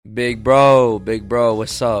Big bro,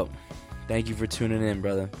 what's up? Thank you for tuning in,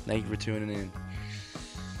 brother. Thank you for tuning in.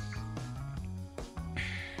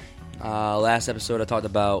 Last episode I talked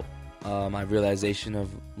about my realization of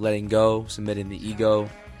letting go, submitting the ego.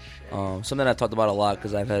 Something I talked about a lot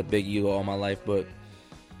because I've had a big ego all my life, but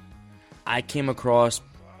I came across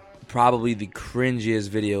probably the cringiest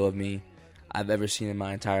video of me I've ever seen in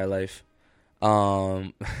my entire life.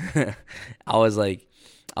 I was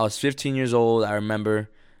 15 years old. I remember.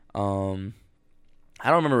 I don't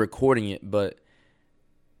remember recording it, but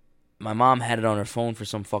my mom had it on her phone for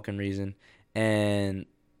some fucking reason, and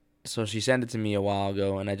so she sent it to me a while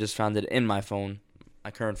ago, and I just found it in my phone,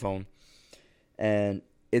 my current phone, and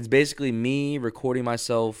it's basically me recording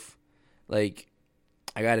myself. Like,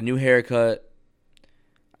 I got a new haircut,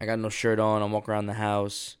 I got no shirt on, I'm walking around the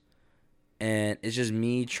house, and it's just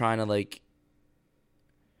me trying to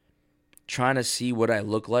see what I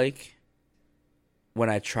look like when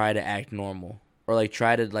I try to act normal, or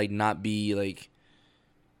try to not be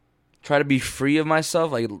try to be free of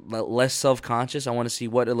myself, less self-conscious. I want to see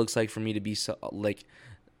what it looks like for me to be or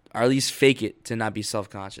at least fake it to not be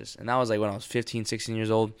self-conscious. And that was when I was 15, 16 years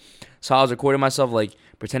old. So I was recording myself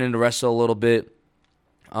pretending to wrestle a little bit.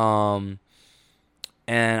 And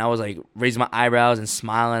I was raising my eyebrows and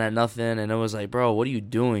smiling at nothing, and it was bro, what are you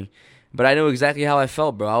doing? But I knew exactly how I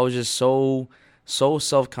felt, bro. I was just so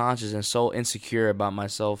self-conscious and so insecure about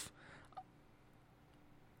myself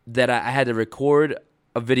that I had to record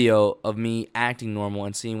a video of me acting normal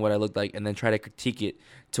and seeing what I looked like, and then try to critique it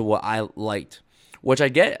to what I liked, which I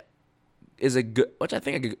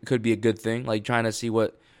think could be a good thing, trying to see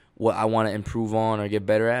what I want to improve on or get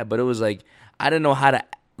better at. But it was I didn't know how to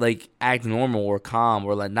act normal or calm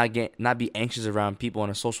or not be anxious around people in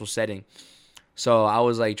a social setting. So I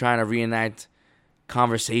was trying to reenact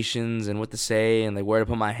conversations and what to say and where to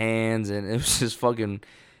put my hands, and it was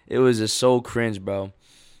just so cringe, bro.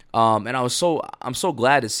 And I'm so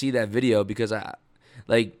glad to see that video, because I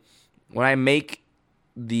when I make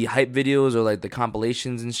the hype videos or the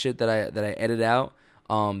compilations and shit that I edit out,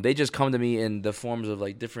 they just come to me in the forms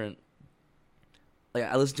of different.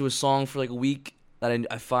 I listened to a song for a week that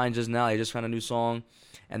I find just now. I just found a new song,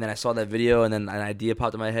 and then I saw that video, and then an idea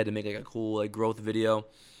popped in my head to make a cool growth video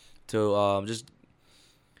to just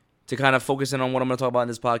to kind of focus in on what I'm gonna talk about in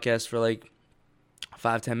this podcast for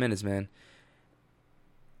 5-10 minutes, man.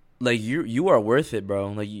 You are worth it,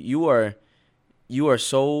 bro. You are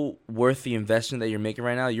so worth the investment that you're making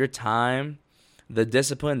right now. Your time, the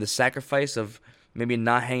discipline, the sacrifice of maybe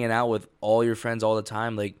not hanging out with all your friends all the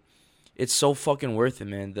time. It's so fucking worth it,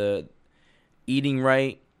 man. The eating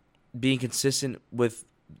right, being consistent with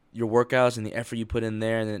your workouts and the effort you put in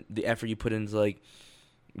there, and then the effort you put into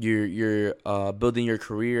your building your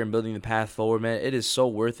career and building the path forward, man. It is so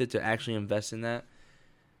worth it to actually invest in that.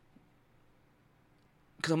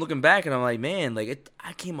 Because I'm looking back and I'm man, I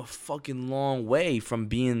came a fucking long way from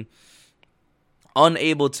being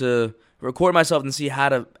unable to record myself and see how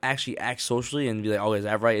to actually act socially and be oh, is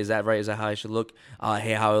that right? Is that right? Is that how I should look?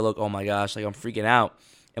 Hey, how I look? Oh my gosh, I'm freaking out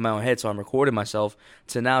in my own head. So I'm recording myself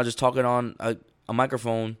to now just talking on a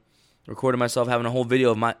microphone, recording myself, having a whole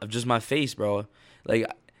video of just my face, bro.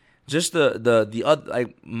 Just the other,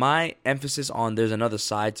 my emphasis on there's another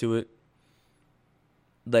side to it.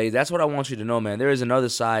 That's what I want you to know, man. There is another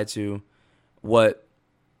side to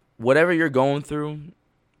whatever you're going through,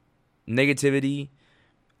 negativity,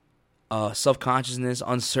 self-consciousness,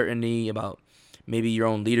 uncertainty about maybe your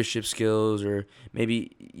own leadership skills, or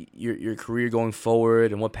maybe your career going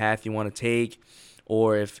forward and what path you want to take,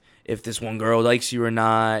 or if this one girl likes you or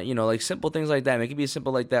not, simple things like that. It can be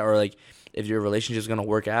simple like that, or if your relationship's going to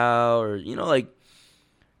work out, or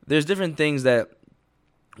there's different things that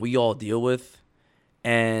we all deal with.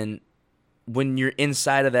 And when you're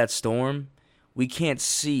inside of that storm, we can't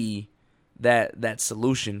see that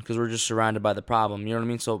solution because we're just surrounded by the problem. You know what I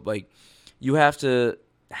mean? So you have to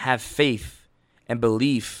have faith and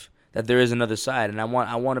belief that there is another side, and I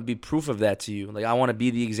want to be proof of that to you. I want to be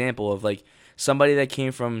the example of somebody that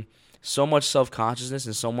came from so much self-consciousness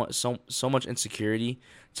and so much insecurity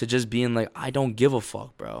to just being I don't give a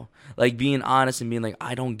fuck, bro. Being honest and being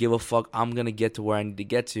I don't give a fuck. I'm gonna get to where I need to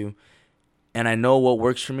get to. And I know what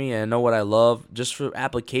works for me, and I know what I love, just for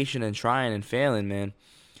application and trying and failing, man.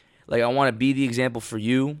 I want to be the example for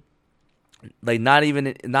you. Not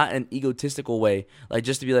in an egotistical way.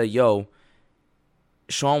 Just to be yo,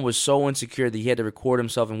 Sean was so insecure that he had to record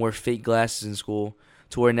himself and wear fake glasses in school,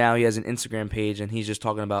 to where now he has an Instagram page and he's just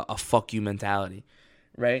talking about a fuck you mentality,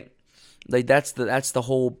 right? That's the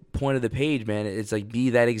whole point of the page, man. It's be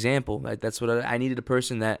that example. That's what I needed, a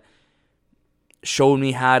person that showed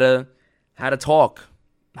me how to talk,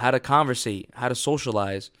 how to conversate, how to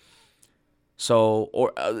socialize. So,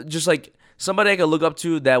 or just like somebody I could look up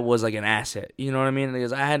to that was like an asset. You know what I mean?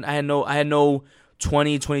 Because I had no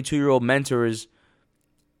 20, 22-year-old mentors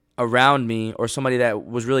around me, or somebody that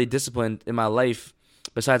was really disciplined in my life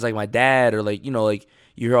besides like my dad, or like, like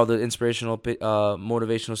you hear all the inspirational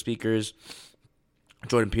motivational speakers,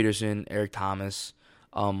 Jordan Peterson, Eric Thomas,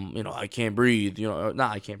 I can't breathe, not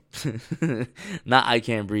I can't not I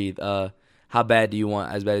can't breathe, how bad do you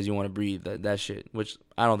want, as bad as you want to breathe, that shit, which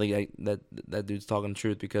I don't think that dude's talking the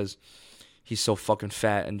truth, because he's so fucking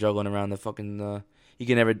fat and juggling around the fucking he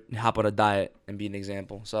can never hop on a diet and be an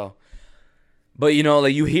example. So, but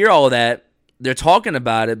like you hear all that, they're talking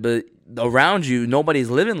about it, but around you, nobody's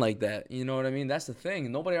living like that. You know what I mean? That's the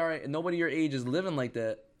thing. Nobody your age is living like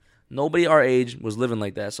that. Nobody our age was living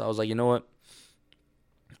like that. So I was like, you know what?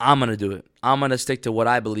 I'm going to do it. I'm going to stick to what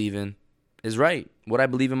I believe in is right. What I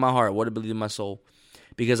believe in my heart. What I believe in my soul.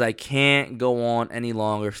 Because I can't go on any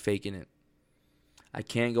longer faking it. I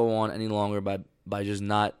can't go on any longer by just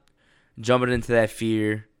not jumping into that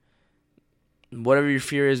fear. Whatever your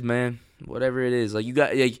fear is, man. Whatever it is. Like, you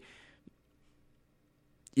got, like,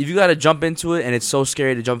 if you got to jump into it and it's so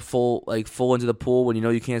scary to jump full into the pool when you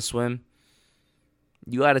know you can't swim,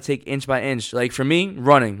 you got to take inch by inch. Like for me,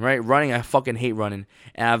 running, right? Running, I fucking hate running.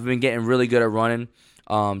 And I've been getting really good at running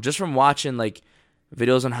just from watching like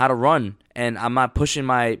videos on how to run. And I'm not pushing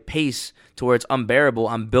my pace to where it's unbearable.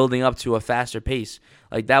 I'm building up to a faster pace.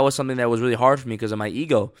 Like that was something that was really hard for me because of my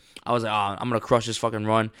ego. I was like, I'm going to crush this fucking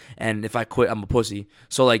run. And if I quit, I'm a pussy.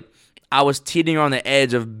 So like I was teetering on the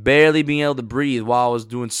edge of barely being able to breathe while I was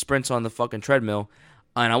doing sprints on the fucking treadmill.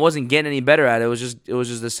 And I wasn't getting any better at it. It was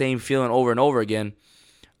just the same feeling over and over again.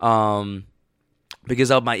 Because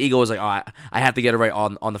of my ego was like, I have to get it right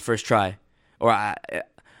on the first try, or I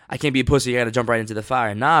can't be a pussy. I got to jump right into the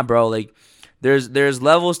fire. Nah, bro. Like there's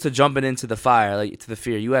levels to jumping into the fire, like to the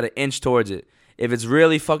fear. You got to inch towards it. If it's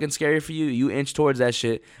really fucking scary for you, you inch towards that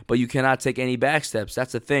shit. But you cannot take any back steps.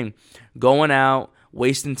 That's the thing. Going out,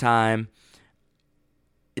 wasting time,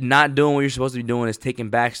 not doing what you're supposed to be doing is taking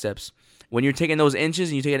back steps. When you're taking those inches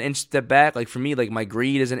and you take an inch step back, like for me, like my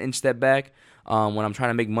greed is an inch step back. When I'm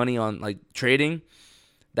trying to make money on like trading,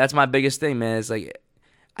 that's my biggest thing, man. It's like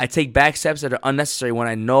I take back steps that are unnecessary when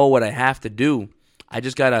I know what I have to do. I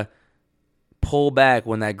just gotta pull back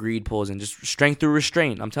when that greed pulls in. Just strength through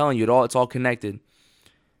restraint. I'm telling you, it's all connected.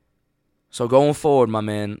 So going forward, my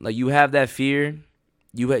man, like you have that fear,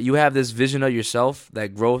 you have this vision of yourself,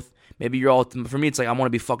 that growth. Maybe you're all, for me, it's like I want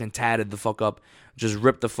to be fucking tatted the fuck up, just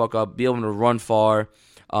rip the fuck up, be able to run far,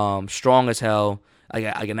 strong as hell.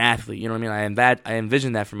 Like an athlete, you know what I mean? I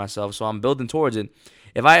envision that for myself, so I'm building towards it.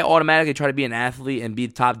 If I automatically try to be an athlete and be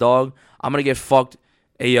the top dog, I'm gonna get fucked,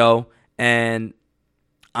 ayo, and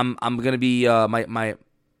I'm gonna be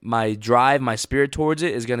my drive, my spirit towards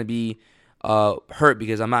it is gonna be hurt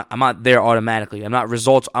because I'm not there automatically. I'm not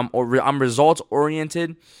results. I'm results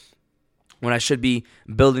oriented when I should be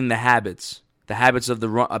building the habits of the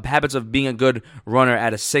run, habits of being a good runner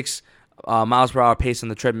at a 6 miles per hour pace on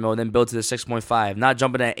the treadmill, and then build to the 6.5. Not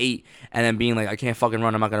jumping at 8 and then being like, I can't fucking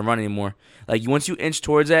run. I'm not gonna run anymore. Like once you inch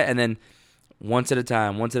towards that, and then once at a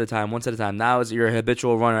time. Now you're a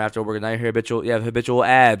habitual runner after work. Now you're habitual. You have habitual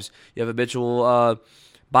abs. You have habitual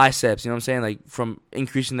biceps. You know what I'm saying? Like from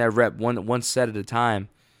increasing that rep one set at a time.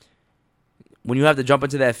 When you have to jump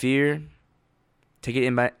into that fear, take it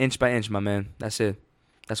inch by inch, my man. That's it.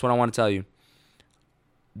 That's what I want to tell you.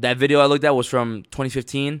 That video I looked at was from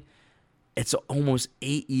 2015. It's almost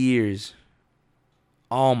 8 years.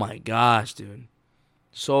 Oh my gosh, dude.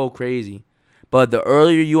 So crazy. But the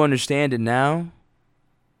earlier you understand it now,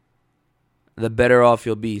 the better off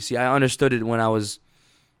you'll be. See, I understood it when I was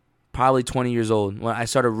probably 20 years old. When I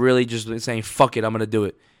started really just saying, fuck it, I'm going to do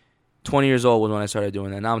it. 20 years old was when I started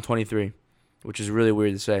doing that. Now I'm 23, which is really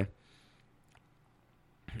weird to say.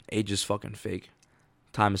 Age is fucking fake.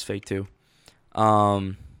 Time is fake too.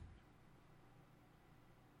 My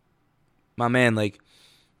man, like,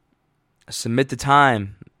 submit the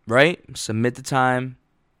time, right? Submit the time.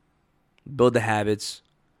 Build the habits.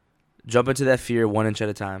 Jump into that fear 1 inch at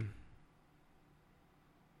a time.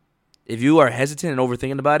 If you are hesitant and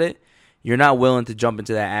overthinking about it, you're not willing to jump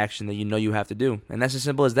into that action that you know you have to do. And that's as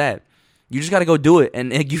simple as that. You just got to go do it.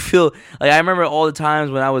 And you feel, like, I remember all the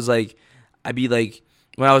times when I was, like,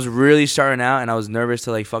 when I was really starting out and I was nervous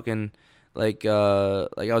to, like, fucking, like I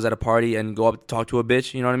was at a party and go up to talk to a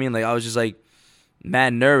bitch, you know what I mean? Like, I was just, like,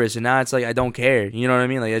 mad nervous. And now it's like, I don't care. You know what I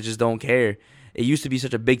mean? Like, I just don't care. It used to be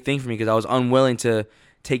such a big thing for me because I was unwilling to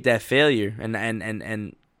take that failure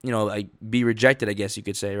and like be rejected, I guess you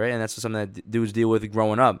could say, right? And that's something that dudes deal with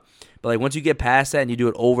growing up. But like once you get past that and you do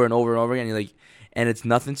it over and over and over again, you're like, and it's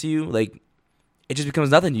nothing to you, like it just becomes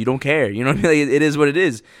nothing. You don't care. You know what I mean? Like, it is what it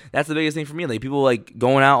is. That's the biggest thing for me. Like people like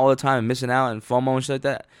going out all the time and missing out and FOMO and shit like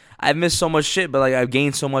that. I've missed so much shit, but like I've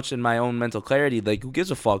gained so much in my own mental clarity. Like who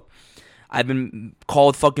gives a fuck? I've been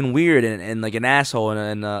called fucking weird and like an asshole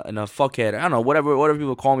and a fuckhead. I don't know, whatever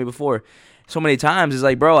people call me before. So many times it's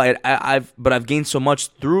like, bro, I've gained so much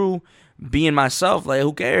through being myself. Like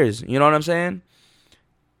who cares? You know what I'm saying?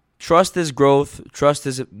 Trust this growth. Trust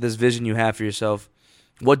this vision you have for yourself.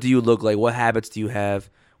 What do you look like? What habits do you have?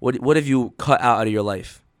 What have you cut out of your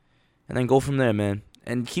life? And then go from there, man.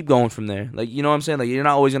 And keep going from there. Like, you know what I'm saying? Like, you're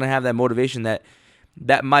not always going to have that motivation that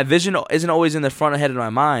my vision isn't always in the front ahead of my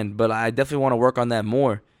mind, but I definitely want to work on that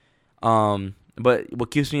more. But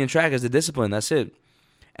what keeps me in track is the discipline. That's it.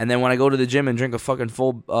 And then when I go to the gym and drink a fucking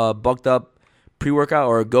full bucked up pre-workout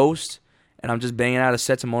or a Ghost, and I'm just banging out a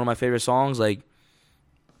set to one of my favorite songs, like,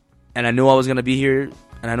 and I knew I was going to be here,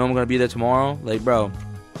 and I know I'm going to be there tomorrow, like, bro,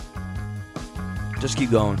 just keep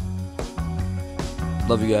going.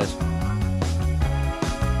 Love you guys.